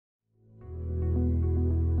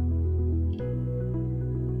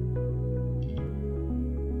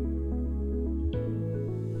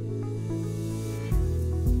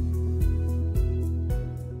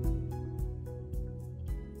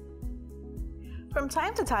From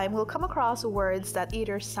time to time, we'll come across words that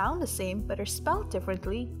either sound the same but are spelled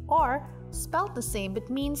differently, or spelled the same but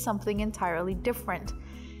mean something entirely different.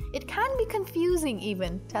 It can be confusing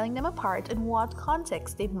even, telling them apart and what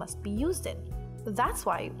context they must be used in. That's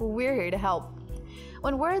why we're here to help.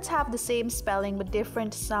 When words have the same spelling but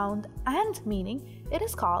different sound and meaning, it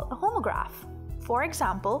is called a homograph. For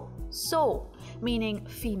example, sow, meaning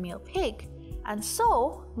female pig, and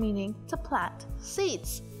sow, meaning to plant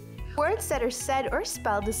seeds. Words that are said or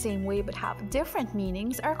spelled the same way but have different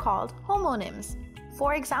meanings are called homonyms.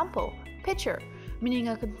 For example, pitcher, meaning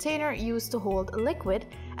a container used to hold a liquid,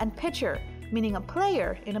 and pitcher, meaning a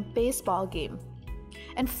player in a baseball game.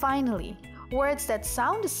 And finally, words that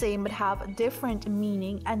sound the same but have a different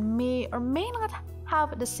meaning and may or may not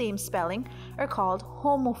have the same spelling are called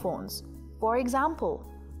homophones. For example,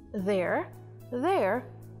 there,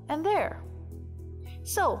 and there.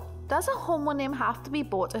 So, does a homonym have to be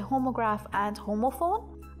both a homograph and homophone?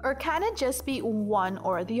 Or can it just be one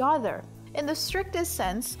or the other? In the strictest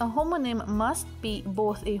sense, a homonym must be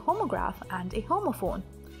both a homograph and a homophone.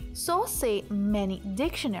 So say many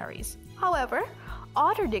dictionaries. However,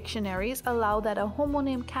 other dictionaries allow that a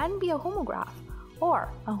homonym can be a homograph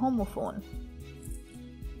or a homophone.